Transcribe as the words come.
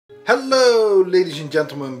Hello ladies and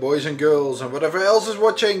gentlemen, boys and girls and whatever else is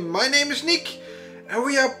watching. My name is Nick and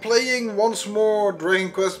we are playing once more Dragon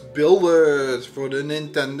Quest Builders for the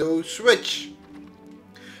Nintendo Switch.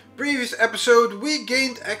 Previous episode we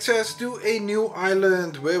gained access to a new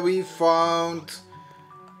island where we found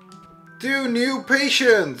 2 new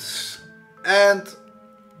patients and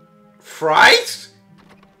fries?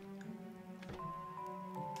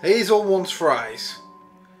 Hazel wants fries.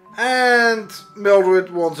 And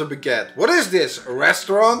Mildred wants a baguette. What is this? A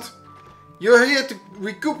restaurant? You're here to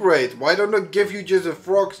recuperate. Why don't I give you just a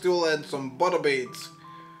frog stool and some butter beans?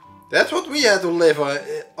 That's what we had to live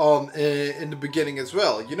on in the beginning as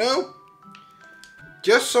well, you know?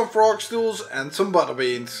 Just some frog stools and some butter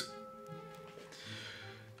beans.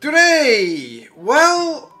 Today,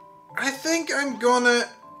 well, I think I'm gonna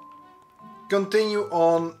continue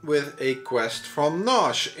on with a quest from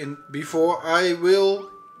Nosh before I will...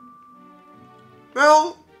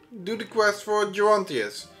 well, do the quest for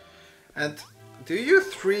Gerontius. And do you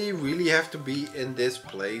 3 really have to be in this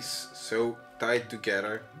place so tied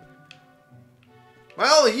together?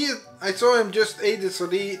 Well, I saw him just ate the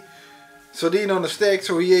sardine on a stick,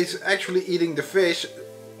 so he is actually eating the fish.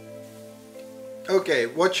 Okay,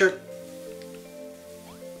 what's your...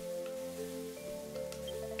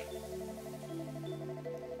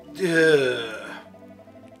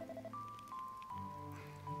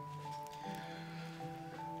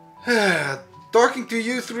 Talking to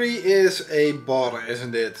you 3 is a bother,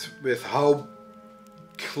 isn't it? With how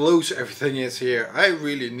close everything is here. I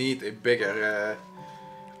really need a bigger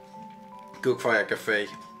cookfire cafe.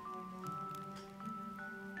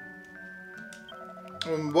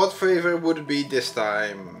 What flavor would it be this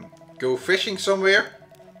time? Go fishing somewhere?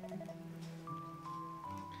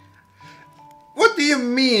 What do you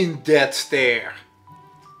mean, dead stare?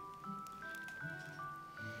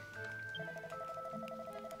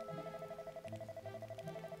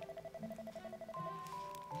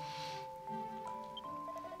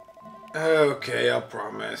 Okay, I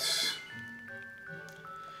promise.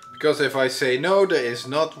 Because if I say no, there is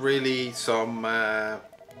not really some...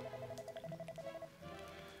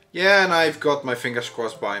 Yeah, and I've got my fingers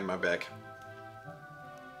crossed behind my back.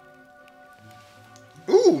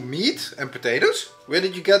 Ooh, meat and potatoes? Where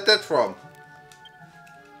did you get that from?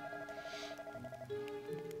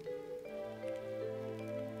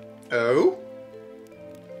 Oh?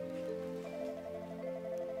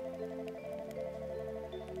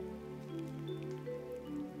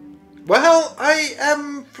 Well, I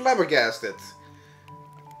am flabbergasted.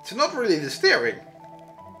 It's not really the steering.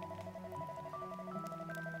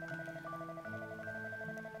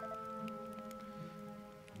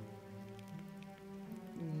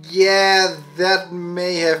 Yeah, that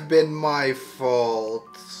may have been my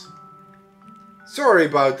fault. Sorry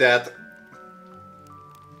about that.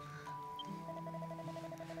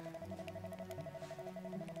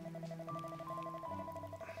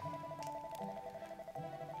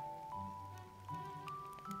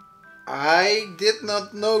 I did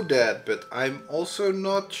not know that, but I'm also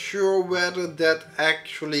not sure whether that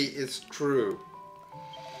actually is true.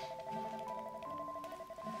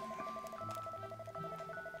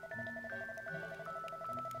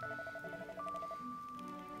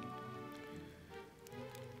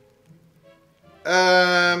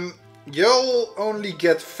 You'll only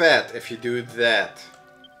get fat if you do that.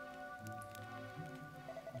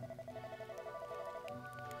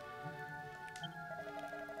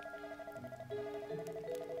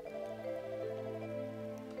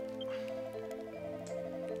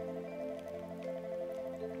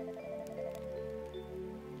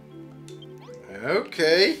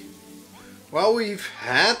 Okay. Well, we've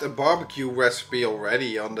had a barbecue recipe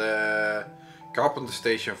already on the carpenter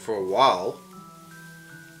station for a while.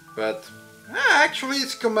 But actually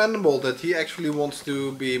it's commendable that he actually wants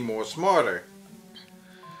to be more smarter.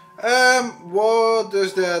 What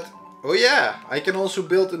does that... Oh yeah, I can also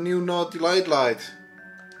build a new naughty light.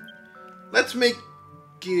 Let's make...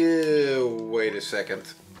 wait a second.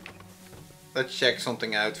 Let's check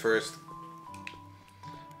something out first.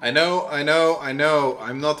 I know,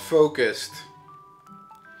 I'm not focused.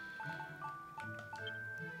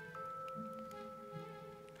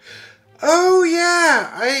 Oh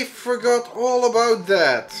yeah, I forgot all about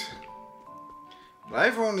that.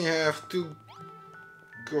 I only have 2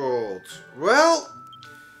 gold. Well,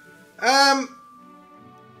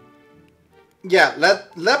 yeah,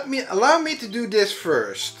 allow me to do this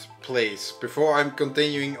first, please, before I'm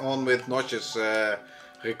continuing on with Nosh's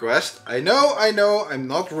request. I know, I'm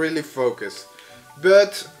not really focused,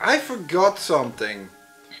 but I forgot something.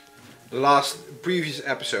 Previous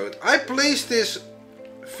episode, I placed this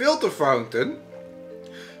filter fountain,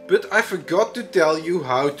 But I forgot to tell you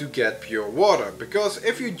how to get pure water. Because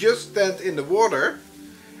if you just stand in the water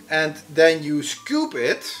and then you scoop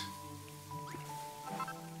it,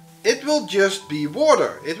 it will just be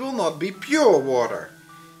water. It will not be pure water.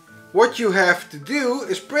 What you have to do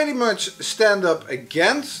is pretty much stand up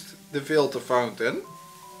against the filter fountain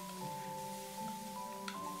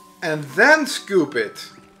and then scoop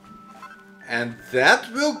it. And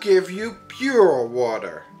that will give you pure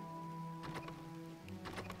water.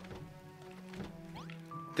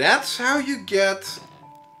 That's how you get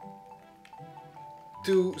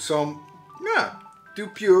to to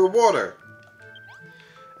pure water.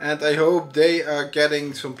 And I hope they are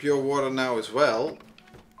getting some pure water now as well.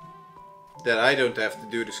 That I don't have to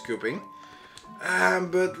do the scooping.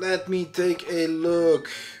 But let me take a look.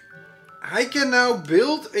 I can now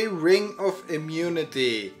build a ring of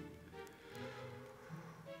immunity.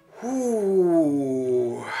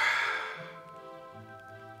 Ooh.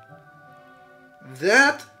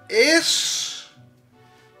 That is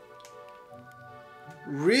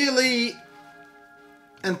really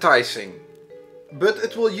enticing. But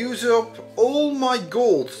it will use up all my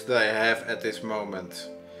gold that I have at this moment.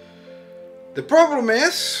 The problem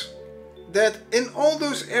is that in all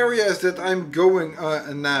those areas that I'm going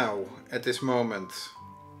now at this moment,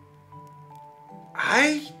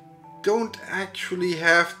 I don't actually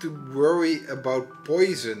have to worry about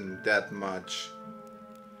poison that much.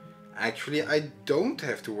 Actually, I don't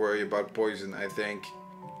have to worry about poison, I think.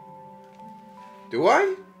 Do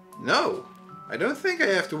I? No. I don't think I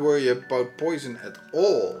have to worry about poison at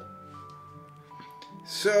all.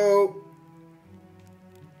 So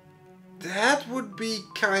that would be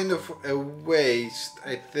kind of a waste,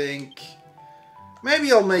 I think.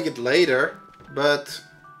 Maybe I'll make it later, but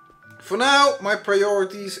for now my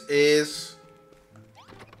priorities is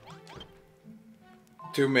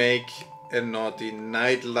to make a naughty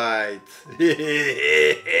nightlight.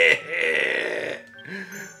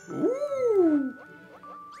 Woo!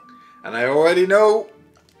 And I already know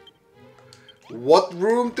what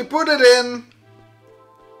room to put it in.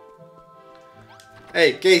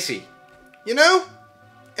 Hey Casey, you know,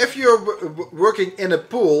 if you're working in a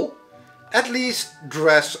pool, at least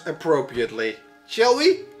dress appropriately, shall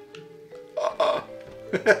we?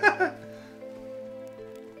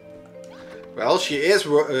 Well, she is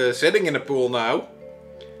sitting in a pool now.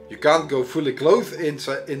 You can't go fully clothed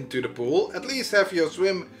into the pool. At least have your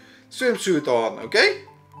swimsuit on, okay?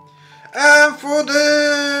 For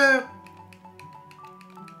the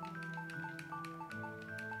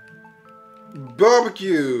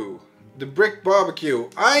barbecue, the brick barbecue,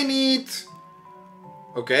 I need,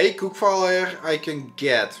 okay, cookfire I can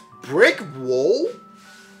get, brick wall,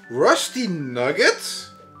 rusty nuggets.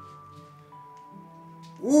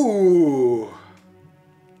 Ooh,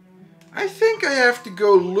 I think I have to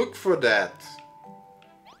go look for that.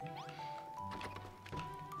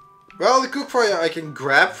 Well, the cookfire I can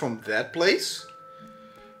grab from that place.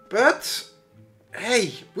 But,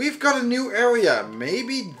 hey, we've got a new area.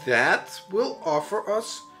 Maybe that will offer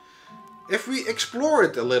us if we explore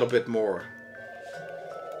it a little bit more.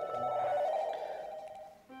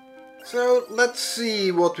 So, let's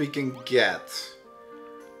see what we can get.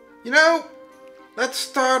 You know, let's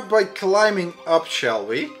start by climbing up, shall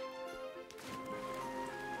we?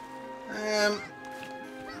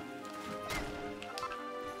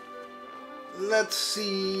 Let's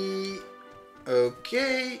see.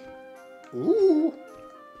 Okay. Ooh.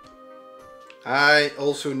 I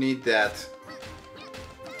also need that.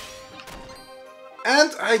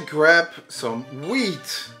 And I grab some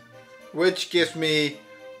wheat, which gives me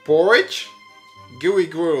porridge, gooey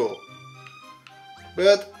gruel.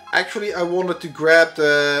 But actually I wanted to grab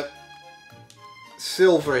the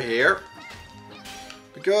silver here,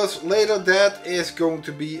 because later that is going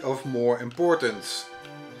to be of more importance.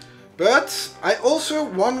 But I also,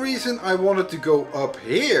 one reason I wanted to go up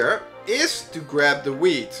here is to grab the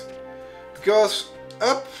wheat. Because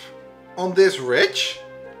up on this ridge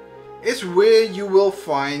is where you will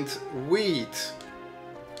find wheat.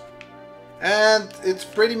 And it's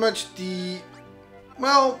pretty much the,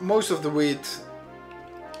 well, most of the wheat,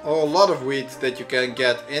 or a lot of wheat that you can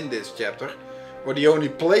get in this chapter. Or the only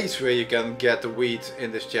place where you can get the wheat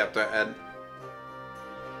in this chapter. And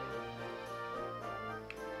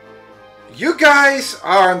you guys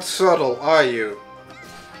aren't subtle, are you?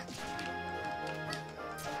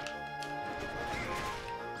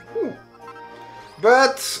 Ooh.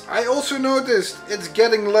 But I also noticed it's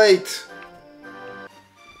getting late.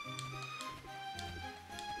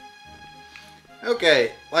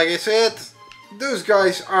 Okay, like I said, those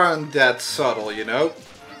guys aren't that subtle, you know.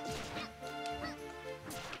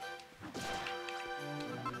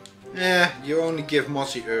 You only give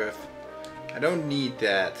mossy earth. I don't need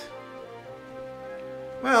that.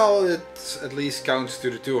 Well, it at least counts to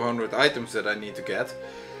the 200 items that I need to get.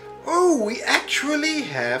 Oh, we actually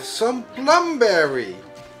have some plumberry.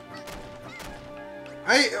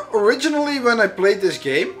 Originally, when I played this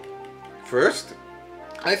game first,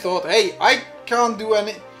 I thought, hey, I can't do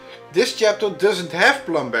any. This chapter doesn't have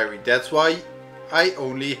plumberry. That's why I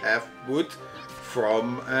only have wood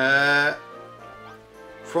from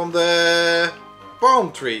the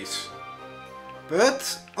palm trees.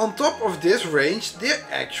 But on top of this range, there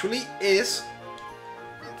actually is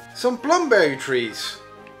some plumberry trees.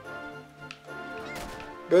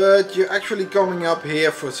 But you're actually coming up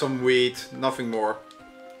here for some wheat, nothing more.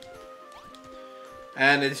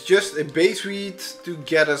 And it's just a base wheat to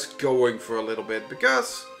get us going for a little bit,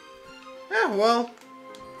 because, yeah, well,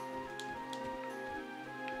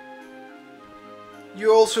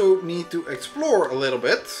 you also need to explore a little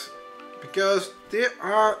bit, because there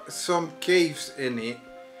are some caves in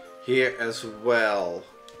here as well,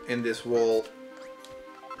 in this wall.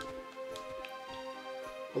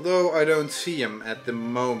 Although I don't see them at the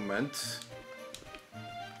moment.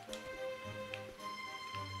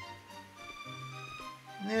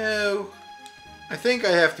 No, I think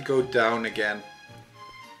I have to go down again.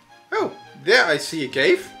 Oh, there I see a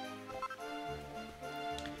cave.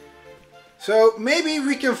 So maybe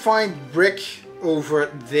we can find brick over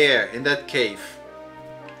there in that cave.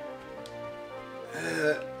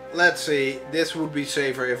 Let's see, this would be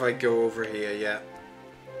safer if I go over here, yeah.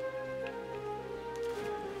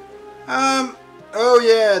 Oh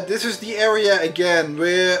yeah, this is the area again,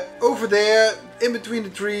 where over there, in between the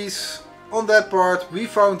trees, on that part, we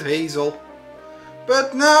found hazel.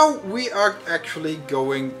 But now we are actually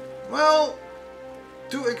going, well,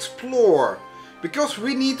 to explore. Because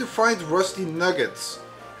we need to find rusty nuggets.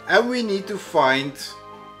 And we need to find,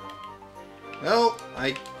 well,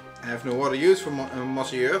 I have no other use for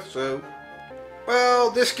mossy earth, so...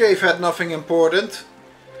 Well, this cave had nothing important.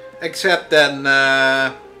 Except then,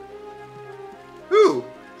 Ooh,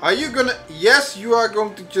 are you gonna... Yes, you are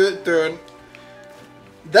going to turn.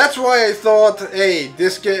 That's why I thought, hey,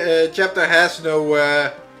 this chapter has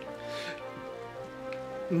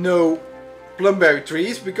no plumberry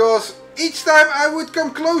trees, because each time I would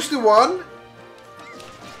come close to one,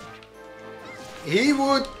 he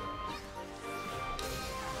would...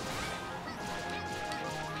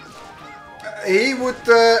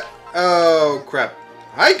 oh crap.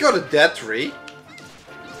 I got a dead tree.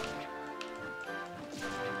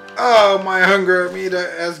 Oh, my hunger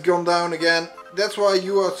meter has gone down again. That's why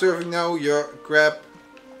you are serving now your crab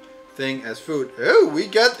thing as food. Oh, we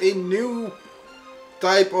get a new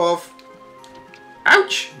type of...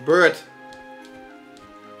 Ouch! Bird.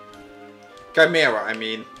 Chimera, I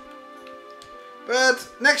mean. But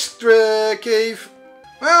next cave...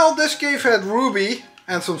 Well, this cave had ruby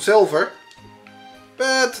and some silver.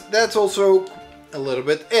 But that's also a little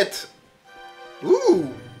bit it.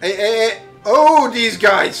 Ooh! Hey. Oh, these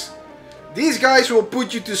guys! These guys will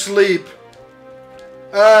put you to sleep.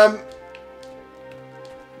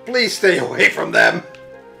 Please stay away from them.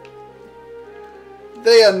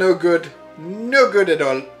 They are no good. No good at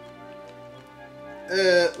all.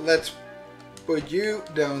 Let's put you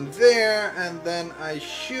down there, and then I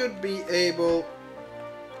should be able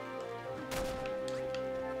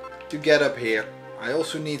to get up here. I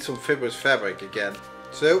also need some fibrous fabric again.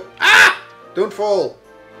 So, don't fall.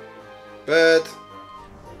 But,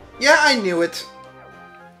 yeah, I knew it.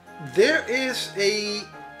 There is a...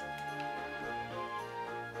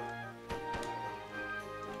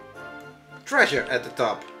 treasure at the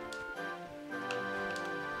top.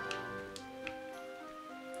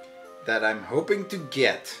 That I'm hoping to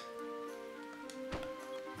get.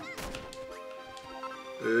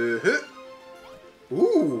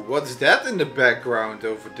 Ooh, what's that in the background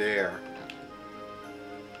over there?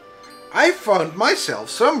 I found myself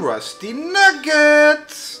some rusty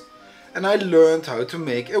nuggets! And I learned how to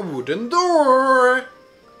make a wooden door!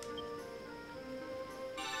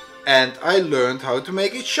 And I learned how to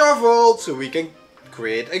make a shovel, so we can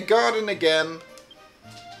create a garden again.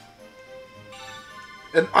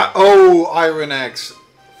 And oh, iron axe!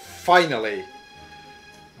 Finally!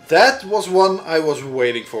 That was one I was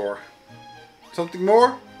waiting for. Something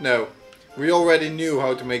more? No. We already knew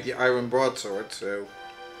how to make the iron broadsword, so...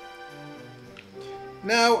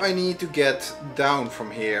 Now I need to get down from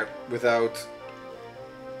here without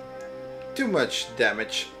too much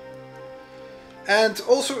damage. And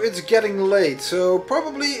also it's getting late, so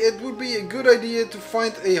probably it would be a good idea to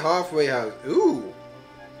find a halfway house. Ooh!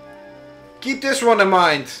 Keep this one in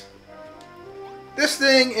mind. This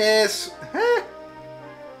thing is...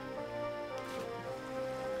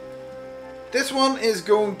 This one is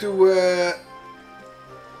going to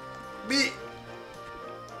be...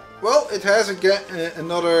 Well, it has again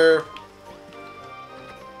another...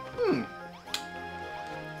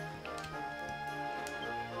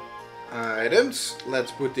 Items.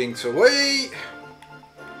 Let's put things away.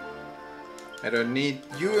 I don't need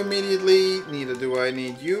you immediately. Neither do I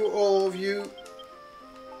need you, all of you.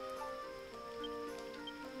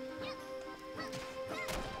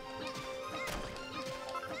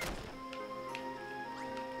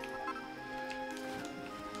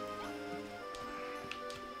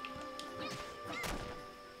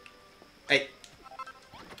 Hey.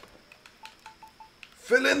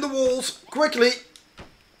 Fill in the walls quickly.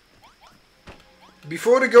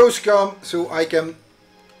 Before the ghosts come, so I can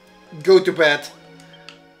go to bed.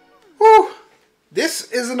 Whew. This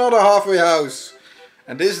is another halfway house.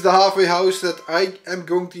 And this is the halfway house that I am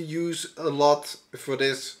going to use a lot for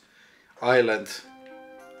this island.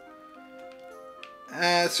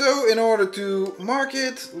 So in order to mark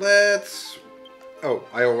it, let's... Oh,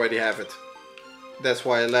 I already have it. That's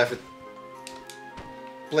why I left it.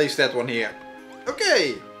 Place that one here.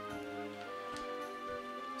 Okay.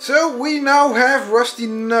 So we now have rusty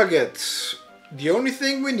nuggets. The only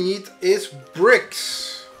thing we need is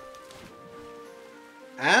bricks.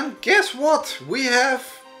 And guess what? We have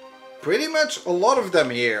pretty much a lot of them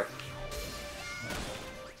here.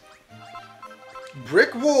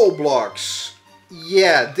 Brick wall blocks.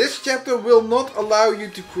 Yeah, this chapter will not allow you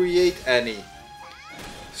to create any.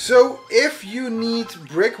 So if you need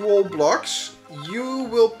brick wall blocks, you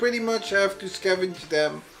will pretty much have to scavenge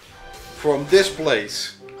them from this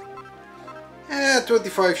place.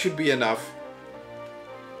 25 should be enough.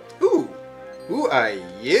 Ooh, who are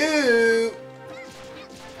you?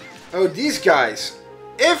 Oh, these guys.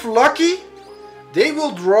 If lucky, they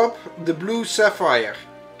will drop the blue sapphire.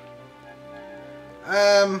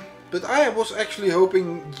 But I was actually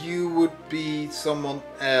hoping you would be someone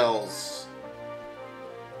else.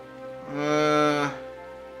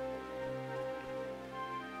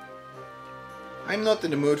 I'm not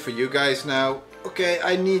in the mood for you guys now. Okay,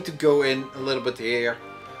 I need to go in a little bit here.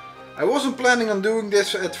 I wasn't planning on doing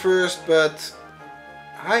this at first, but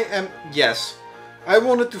I am... Yes, I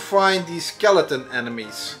wanted to find these skeleton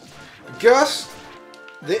enemies. Because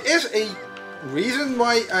there is a reason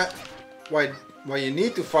why you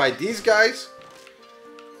need to fight these guys.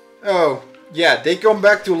 Oh, yeah, they come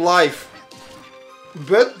back to life.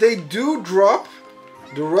 But they do drop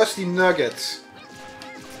the rusty nuggets.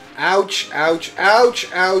 Ouch, ouch,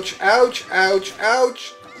 ouch, ouch, ouch, ouch,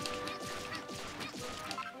 ouch.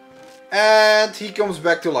 And he comes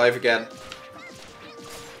back to life again.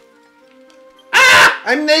 Ah!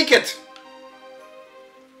 I'm naked!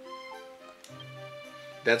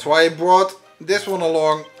 That's why I brought this one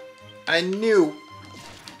along. I knew.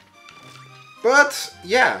 But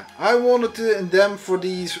yeah, I wanted them for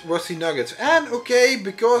these rusty nuggets. And okay,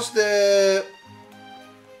 because it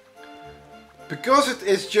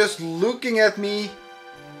is just looking at me,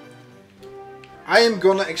 I am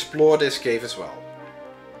gonna explore this cave as well.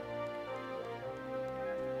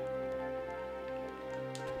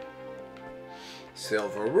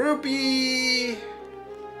 Silver rupee.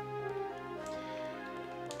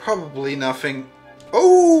 Probably nothing.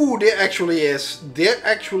 Oh, there actually is. There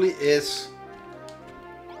actually is.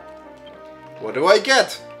 What do I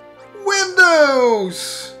get?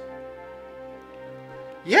 Windows!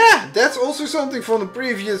 Yeah, that's also something from the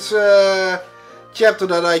previous chapter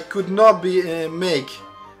that I could not make.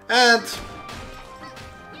 And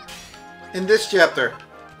in this chapter.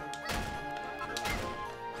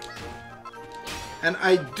 And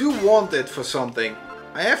I do want it for something.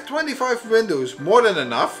 I have 25 windows, more than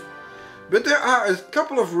enough. But there are a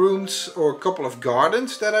couple of rooms or a couple of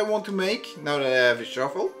gardens that I want to make, now that I have a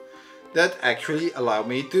shovel, that actually allow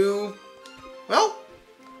me to, well,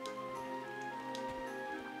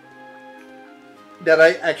 that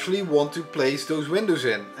I actually want to place those windows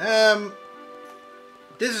in.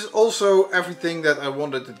 This is also everything that I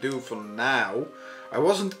wanted to do for now. I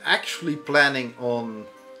wasn't actually planning on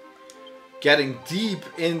getting deep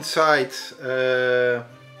inside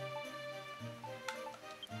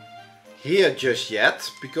here just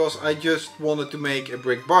yet, because I just wanted to make a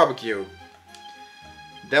brick barbecue.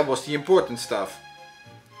 That was the important stuff.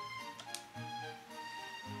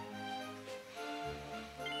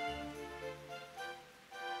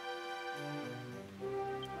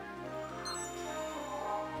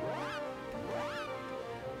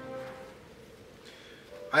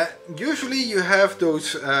 Usually you have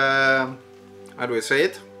those, how do I say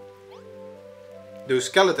it? Those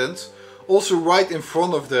skeletons also right in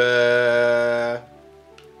front of the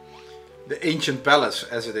ancient palace,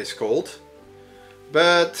 as it is called.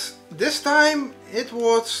 But this time it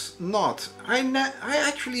was not. I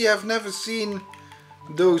actually have never seen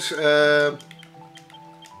those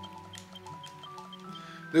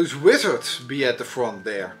wizards be at the front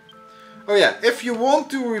there. Oh yeah, if you want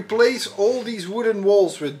to replace all these wooden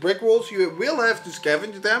walls with brick walls, you will have to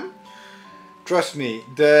scavenge them. Trust me,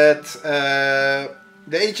 that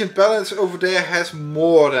the ancient palace over there has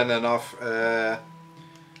more than enough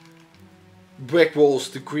brick walls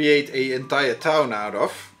to create an entire town out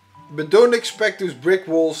of. But don't expect those brick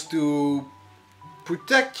walls to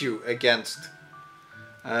protect you against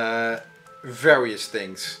various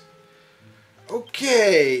things.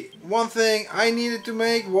 Okay, one thing I needed to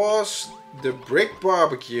make was the Brick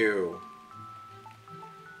BBQ.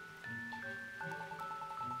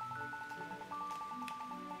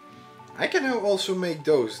 I can now also make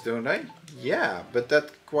those, don't I? Yeah, but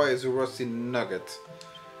that requires a rusty nugget.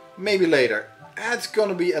 Maybe later. It's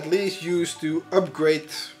gonna be at least used to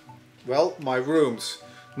upgrade, well, my rooms.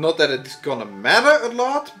 Not that it's gonna matter a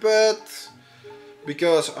lot, but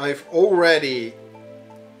because I've already...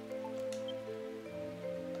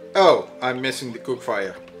 Oh, I'm missing the cook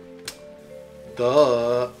fire.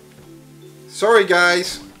 Duh. Sorry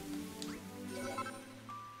guys.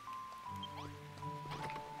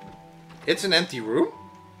 It's an empty room?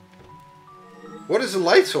 What is the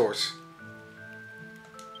light source?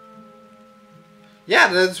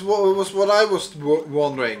 Yeah, that's what I was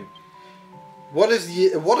wondering. What is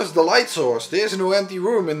the light source? There's no empty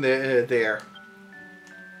room in there.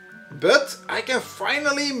 But I can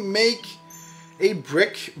finally make a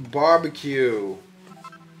brick barbecue.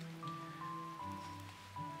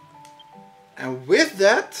 And with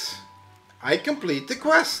that, I complete the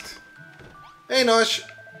quest. Hey Nosh.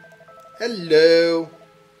 Hello.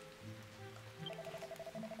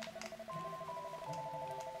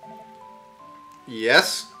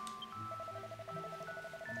 Yes.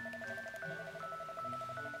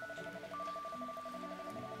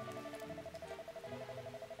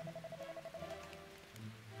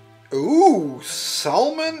 Ooh,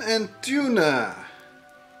 salmon and tuna.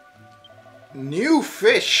 New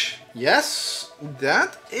fish. Yes,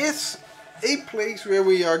 that is a place where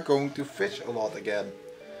we are going to fish a lot again.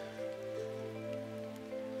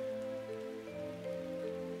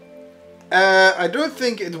 I don't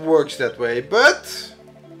think it works that way, but...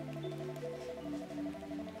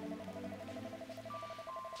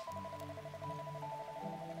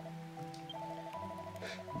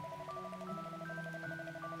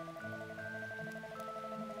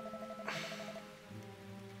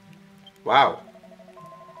 Wow.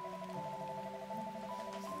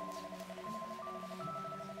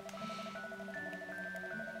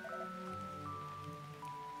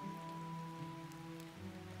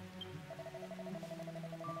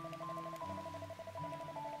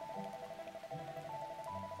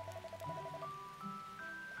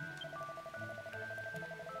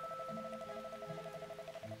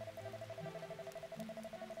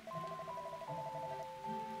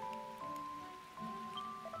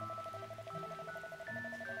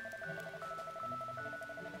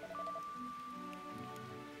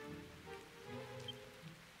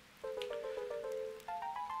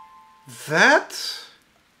 That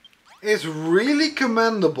is really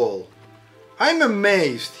commendable. I'm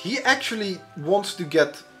amazed. He actually wants to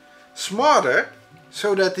get smarter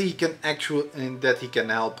so that he can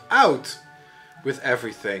help out with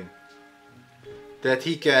everything. That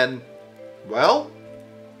he can, well,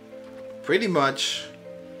 pretty much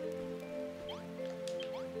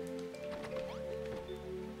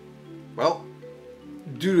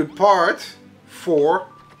do the part for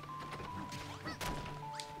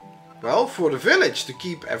the village, to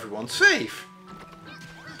keep everyone safe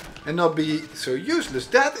and not be so useless.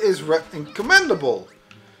 That is commendable.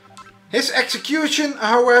 His execution,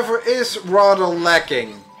 however, is rather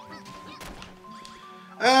lacking.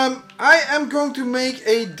 I am going to make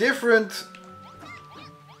a different...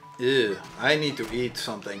 Ew, I need to eat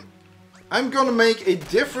something. I'm gonna make a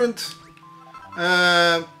different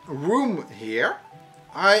room here.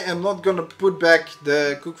 I am not gonna put back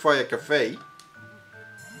the Cookfire Cafe.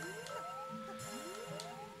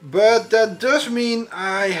 But that does mean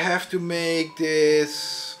I have to make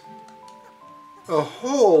this a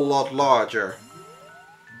whole lot larger.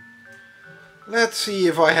 Let's see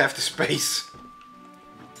if I have the space.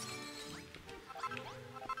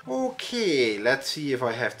 Okay, let's see if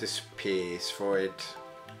I have the space for it.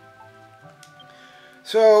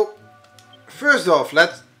 So, first off,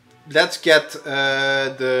 let's get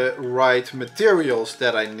the right materials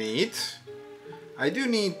that I need. I do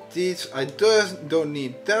need these. I don't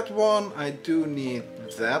need that one. I do need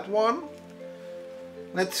that one.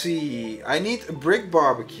 Let's see. I need a brick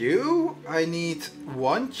barbecue. I need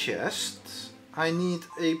one chest. I need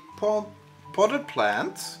a potted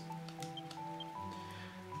plant.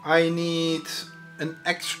 I need an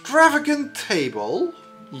extravagant table.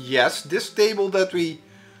 Yes, this table that we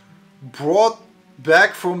brought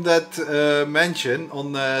back from that mansion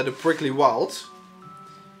on the Prickly Wilds.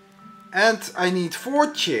 And I need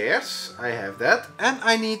 4 chairs. I have that. And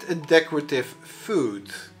I need a decorative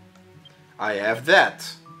food. I have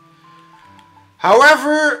that.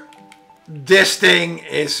 However, this thing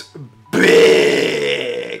is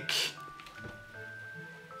big.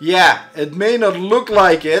 Yeah, it may not look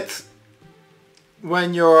like it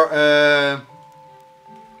when you're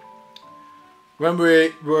when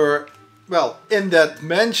we were, well, in that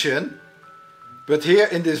mansion, but here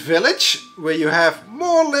in this village where you have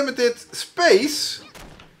more limited space,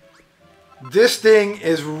 this thing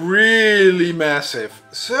is really massive.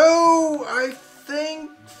 So I think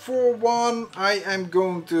for one I am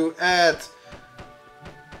going to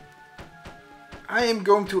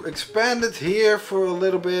expand it here for a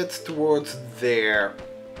little bit towards there.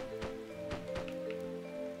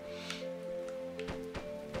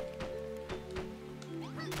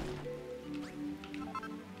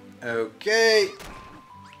 Okay.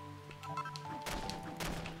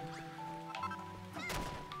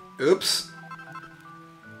 Oops.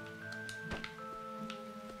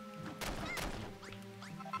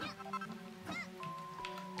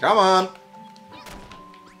 Come on.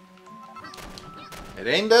 It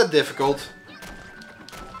ain't that difficult.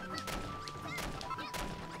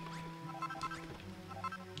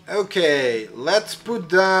 Okay, let's put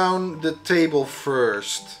down the table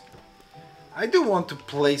first. I do want to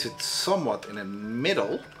place it somewhat in the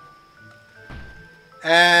middle.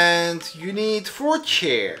 And you need 4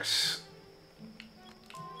 chairs.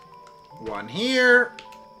 One here.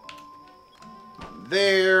 One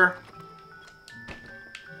there.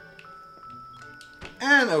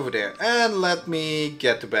 And over there. And let me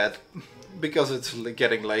get to bed. Because it's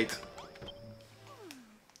getting late.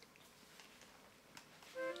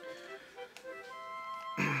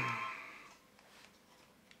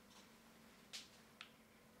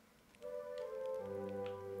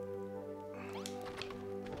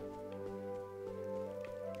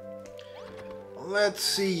 Let's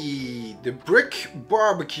see, the brick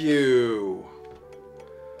barbecue.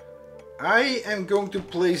 I am going to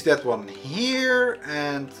place that one here,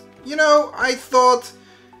 and you know, I thought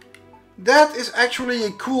that is actually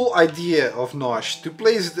a cool idea of Nosh, to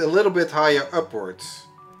place it a little bit higher upwards.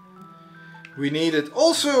 We needed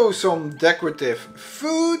also some decorative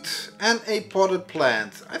food and a potted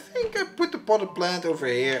plant. I think I put the potted plant over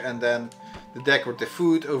here and then the decorative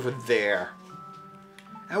food over there.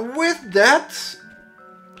 And with that,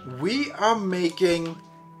 we are making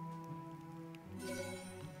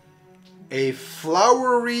a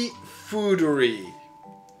Flowery Foodery.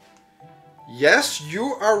 Yes,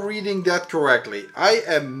 you are reading that correctly. I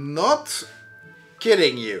am not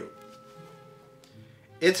kidding you.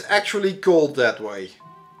 It's actually called that way.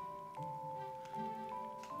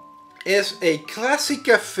 It's a classy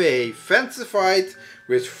cafe fancified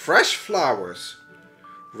with fresh flowers.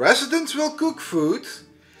 Residents will cook food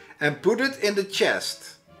and put it in the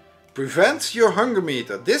chest. Prevents your hunger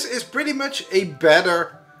meter. This is pretty much a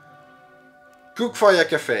better Cookfire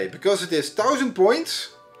Cafe because it is 1000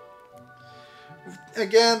 points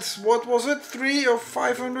against, what was it, 300 or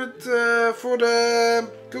 500 for the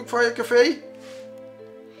Cookfire Cafe?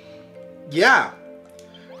 Yeah,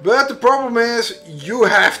 but the problem is you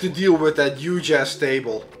have to deal with that huge ass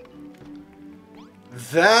table.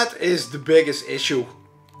 That is the biggest issue.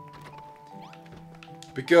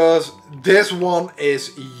 Because this one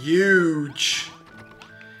is huge.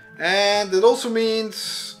 And it also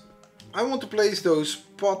means I want to place those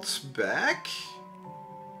pots back.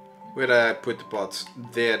 Where did I put the pots?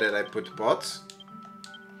 There did I put the pots.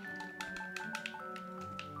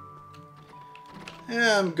 And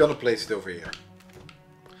I'm gonna place it over here.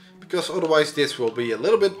 Because otherwise this will be a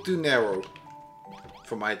little bit too narrow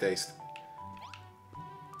for my taste.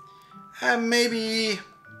 And maybe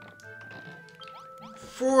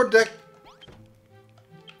for the...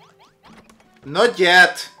 Not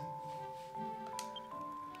yet.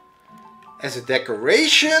 As a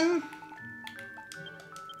decoration.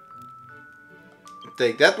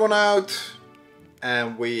 Take that one out.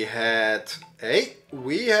 And we had... Hey,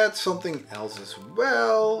 we had something else as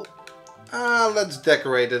well. Let's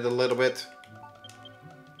decorate it a little bit.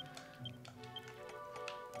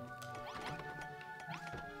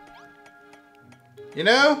 You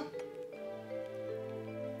know?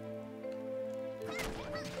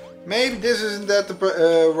 Maybe this isn't at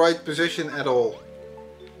the right position at all.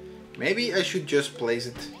 Maybe I should just place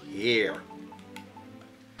it here.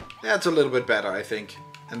 That's a little bit better, I think.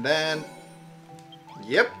 And then,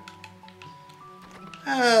 yep.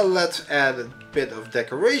 Let's add a bit of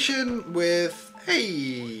decoration with,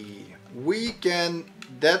 hey, we can,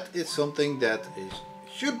 that is something that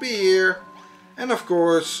should be here. And of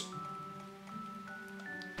course,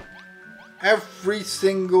 every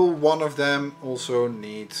single one of them also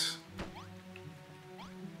needs.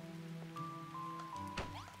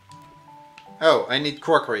 Oh, I need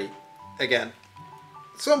crockery again.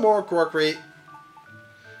 Some more crockery.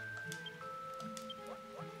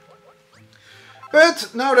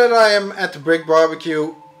 But now that I am at the Brick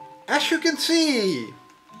BBQ, as you can see,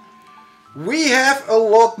 we have a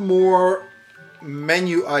lot more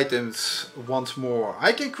menu items once more.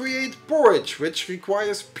 I can create porridge, which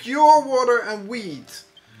requires pure water and wheat.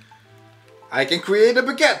 I can create a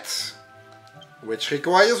baguette, which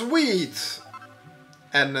requires wheat.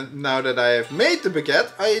 And now that I have made the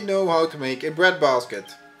baguette, I know how to make a bread basket.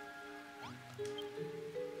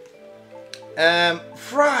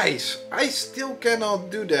 Fries. I still cannot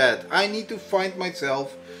do that. I need to find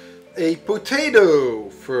myself a potato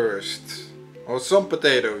first. Or some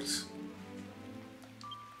potatoes.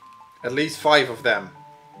 At least 5 of them.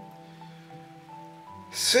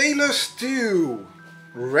 Sailor stew.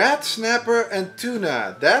 Red snapper and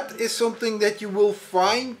tuna. That is something that you will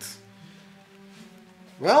find,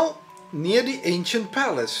 well, near the ancient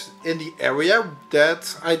palace. In the area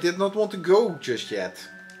that I did not want to go just yet.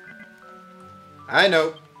 I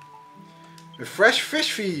know. A fresh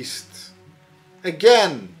fish feast.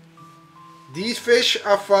 Again. These fish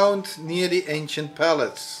are found near the ancient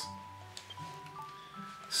palace.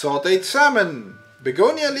 Sauteed salmon.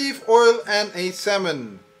 Begonia leaf oil and a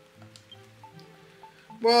salmon.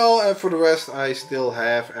 Well, and for the rest I still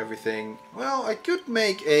have everything. Well, I could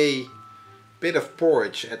make a bit of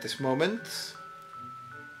porridge at this moment.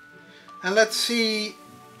 And let's see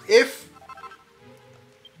if...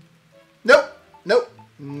 Nope, nope,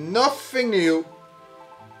 nothing new.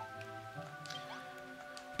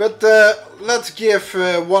 But let's give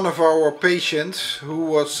one of our patients who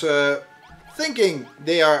was thinking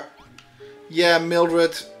they are... Yeah,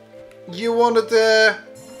 Mildred, you wanted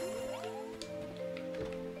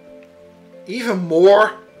even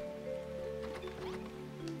more?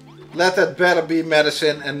 Let that better be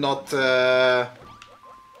medicine and not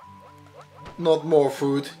more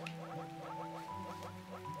food.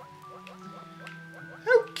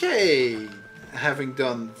 Okay, having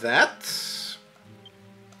done that.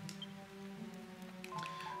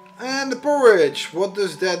 And the porridge, what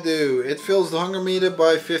does that do? It fills the hunger meter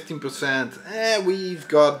by 15%. We've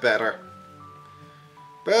got better.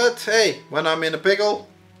 But hey, when I'm in a pickle,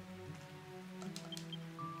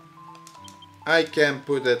 I can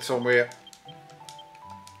put it somewhere.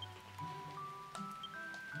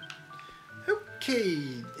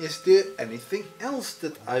 Okay, is there anything else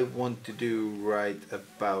that I want to do right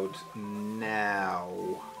about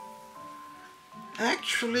now?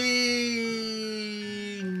 Actually,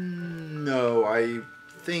 no, I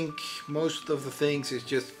think most of the things is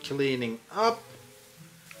just cleaning up.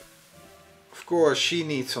 Of course, she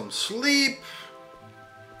needs some sleep.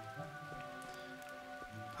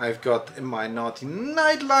 I've got in my naughty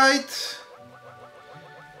nightlight.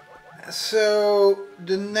 So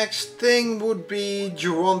the next thing would be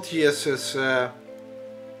Gerontius's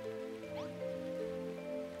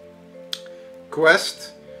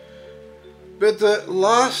quest. But the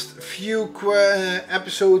last few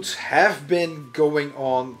episodes have been going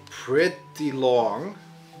on pretty long.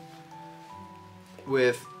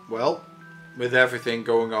 With, well, with everything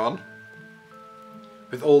going on.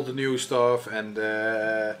 With all the new stuff and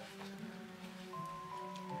the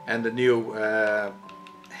new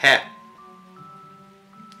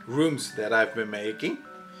rooms that I've been making.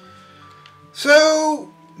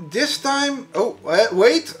 So this time, oh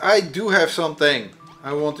wait, I do have something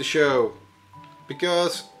I want to show.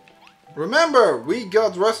 Because remember, we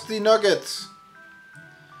got rusty nuggets.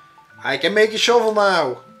 I can make a shovel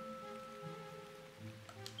now.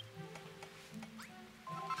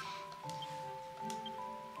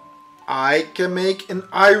 I can make an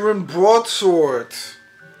iron broadsword,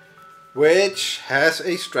 which has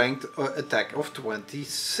a strength attack of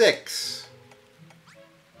 26,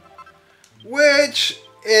 which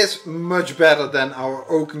is much better than our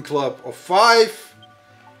oaken club of 5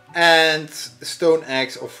 and stone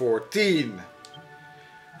axe of 14.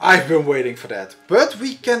 I've been waiting for that. But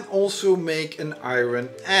we can also make an iron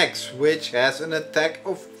axe, which has an attack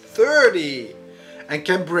of 30 and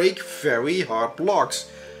can break very hard blocks.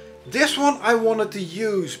 This one I wanted to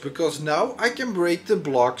use because now I can break the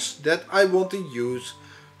blocks that I want to use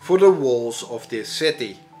for the walls of this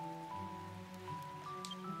city.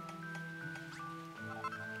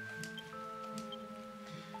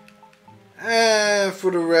 And for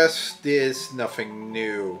the rest, there's nothing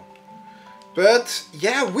new. But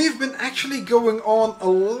yeah, we've been actually going on a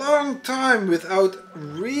long time without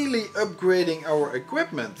really upgrading our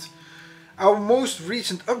equipment. Our most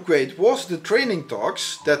recent upgrade was the training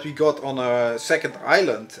talks that we got on a second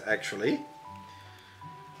island actually.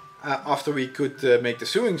 After we could make the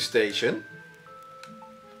sewing station.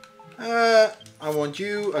 I want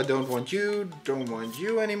you, I don't want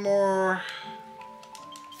you anymore.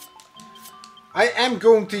 I am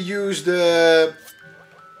going to use the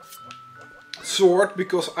sword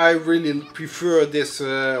because I really prefer this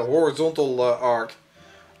horizontal arc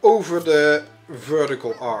over the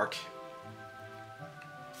vertical arc.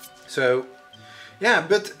 So yeah,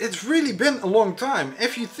 but it's really been a long time.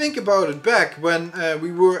 If you think about it back when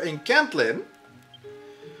we were in Cantlin,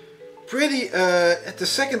 at the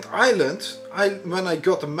second island, when I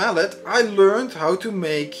got the mallet, I learned how to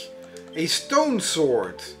make a stone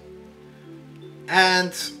sword.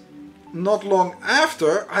 And not long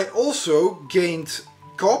after, I also gained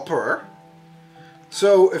copper.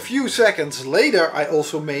 So a few seconds later, I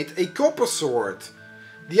also made a copper sword.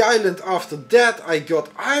 The island after that, I got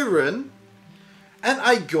iron. And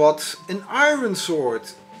I got an iron sword.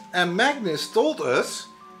 And Magnus told us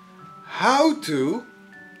how to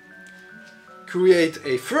create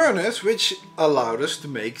a furnace which allowed us to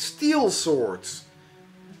make steel swords.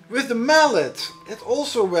 With the mallet, it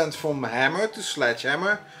also went from hammer to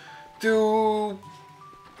sledgehammer to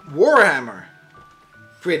warhammer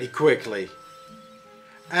pretty quickly.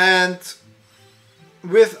 And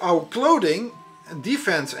with our clothing,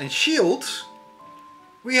 defense and shields,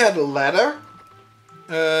 we had a ladder.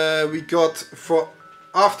 We got for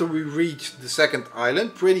after we reached the second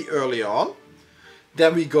island pretty early on.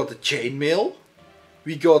 Then we got a chainmail.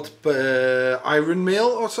 We got iron mail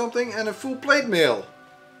or something and a full plate mail.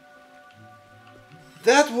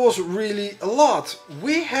 That was really a lot.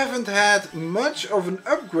 We haven't had much of an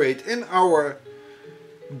upgrade in our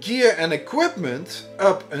gear and equipment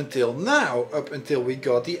up until now, up until we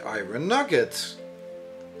got the iron nuggets.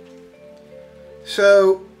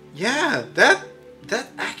 So yeah, that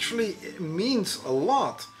actually means a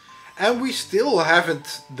lot. And we still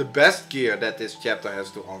haven't the best gear that this chapter has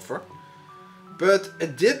to offer. But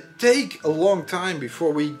it did take a long time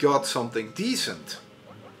before we got something decent.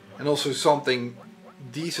 And also something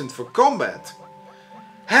decent for combat.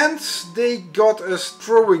 Hence they got us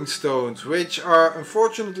throwing stones, which are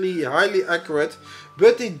unfortunately highly accurate,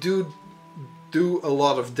 but they do a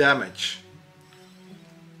lot of damage.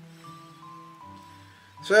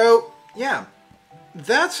 So yeah,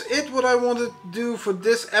 that's it what I wanted to do for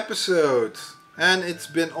this episode. And it's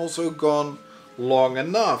been also gone long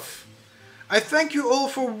enough. I thank you all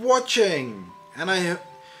for watching. And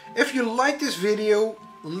if you like this video,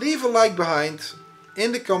 leave a like behind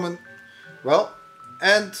in the comment. Well,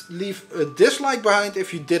 and leave a dislike behind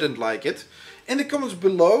if you didn't like it. In the comments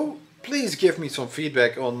below, please give me some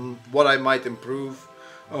feedback on what I might improve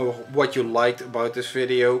or what you liked about this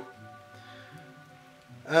video.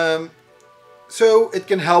 So it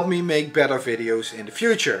can help me make better videos in the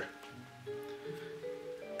future.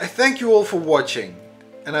 I thank you all for watching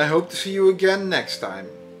and I hope to see you again next time.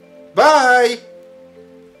 Bye!